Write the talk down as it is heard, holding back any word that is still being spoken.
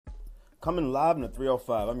Coming live in the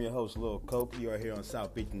 305. I'm your host, Lil Coke. You are here on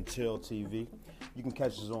South Beach and Chill TV. You can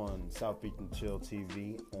catch us on South Beach and Chill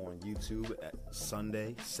TV on YouTube at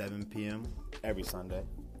Sunday, 7 p.m. Every Sunday,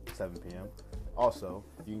 7 p.m. Also,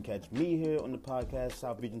 you can catch me here on the podcast,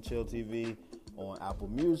 South Beach and Chill TV, on Apple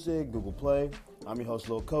Music, Google Play. I'm your host,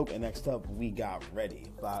 Lil Coke, and next up, we got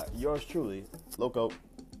Ready by yours truly, Lil Coke.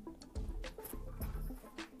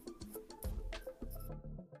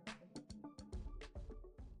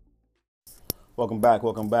 Welcome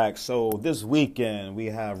back. So this weekend we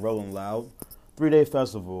have Rolling Loud, 3-day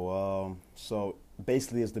festival. So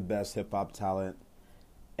basically it's the best hip-hop talent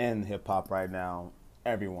in hip-hop right now.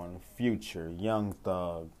 Everyone, Future, Young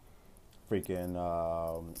Thug, freaking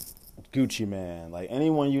Gucci Mane, like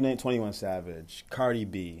anyone you name, 21 Savage, Cardi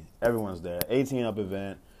B, everyone's there. 18 up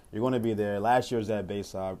event. You're going to be there. Last year was at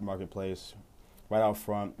Bayside Marketplace, right out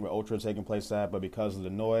front where Ultra taking place at, but because of the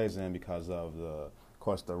noise and because of the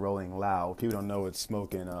Rolling Loud, people don't know it's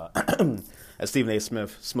smoking, as Stephen A.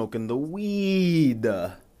 Smith, smoking the weed.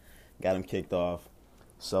 Got him kicked off.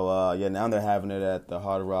 So, now they're having it at the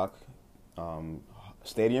Hard Rock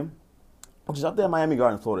Stadium, which is up there in Miami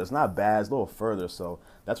Gardens, Florida. It's not bad. It's a little further, so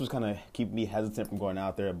that's what's kind of keeping me hesitant from going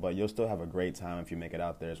out there, but you'll still have a great time if you make it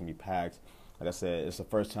out there. It's going to be packed. Like I said, it's the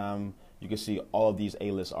first time you can see all of these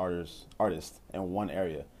A-list artists in one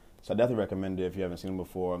area. So I definitely recommend it if you haven't seen them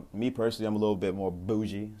before. Me personally, I'm a little bit more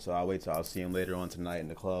bougie, so I'll wait till I'll see them later on tonight in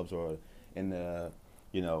the clubs or in the,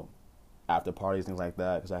 after parties, things like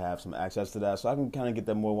that, because I have some access to that. So I can kind of get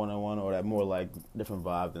that more one-on-one or that more, like, different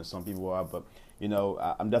vibe than some people are. But,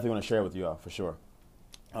 I'm definitely going to share it with you all, for sure.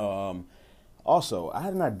 Also, I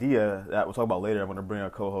had an idea that we'll talk about later. I'm going to bring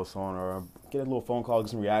a co-host on or get a little phone call,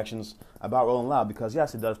 get some reactions about Rolling Loud, because,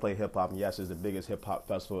 yes, it does play hip-hop, and yes, it's the biggest hip-hop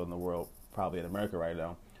festival in the world, probably in America right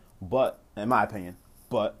now. But, in my opinion,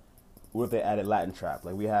 what if they added Latin trap?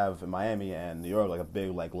 Like we have in Miami and New York, like a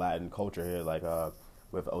big like Latin culture here, like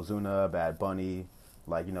with Ozuna, Bad Bunny,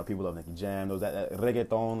 like people love Nicky Jam, those that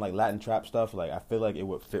reggaeton, like Latin trap stuff. Like I feel like it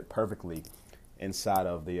would fit perfectly inside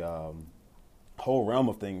of the whole realm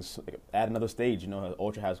of things. Like, add another stage.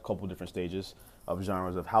 Ultra has a couple different stages of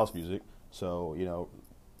genres of house music, so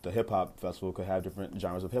the hip hop festival could have different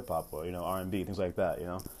genres of hip hop or R&B, things like that.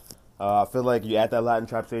 I feel like you add that Latin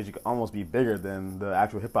trap stage, you could almost be bigger than the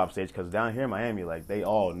actual hip hop stage, because down here in Miami, like they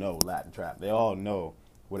all know Latin trap. They all know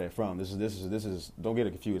where they're from. This is. Don't get it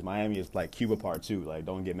confused. Miami is like Cuba Part 2. Like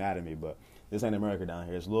don't get mad at me, but this ain't America down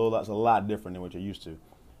here. It's a lot different than what you're used to.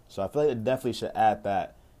 So I feel like it definitely should add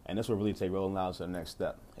that, and this will really take Rolling Loud to the next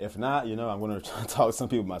step. If not, I'm going to try to talk to some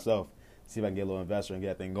people myself, see if I can get a little investor and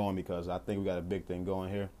get that thing going, because I think we got a big thing going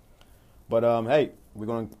here. But hey, we're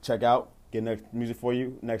going to check out. Get next music for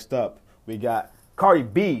you. Next up, we got Cardi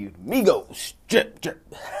B, Migos, drip.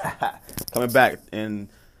 Coming back in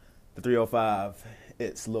the 305,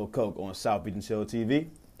 it's Lil Coke on South Beach and Chill TV.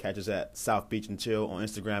 Catch us at South Beach and Chill on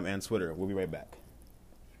Instagram and Twitter. We'll be right back.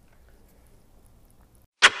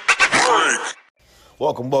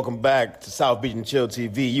 Welcome back to South Beach and Chill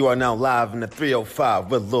TV. You are now live in the 305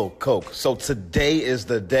 with Lil Coke. So today is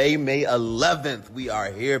the day, May 11th. We are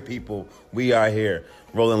here, people. We are here.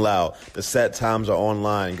 Rolling Loud. The set times are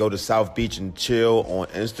online. Go to South Beach and Chill on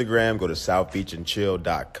Instagram. Go to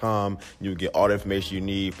southbeachandchill.com. You'll get all the information you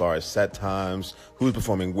need as far as set times, who's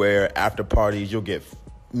performing where, after parties. You'll get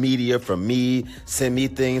media from me, send me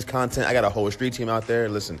things, content. I got a whole street team out there.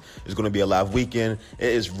 Listen, it's going to be a live weekend. It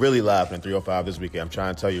is really live in 305 this weekend. I'm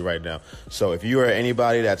trying to tell you right now. So if you are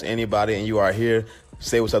anybody that's anybody and you are here,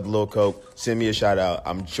 say what's up to Lil Coke. Send me a shout out.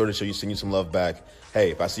 I'm sure to send you some love back.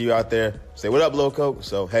 Hey, if I see you out there, say what up, Lil Coke.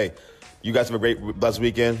 So hey, you guys have a great, blessed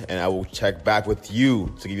weekend, and I will check back with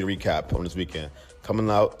you to give you a recap on this weekend. Coming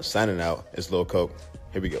out, signing out, it's Lil Coke.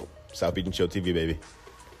 Here we go. South Beach and Chill TV, baby.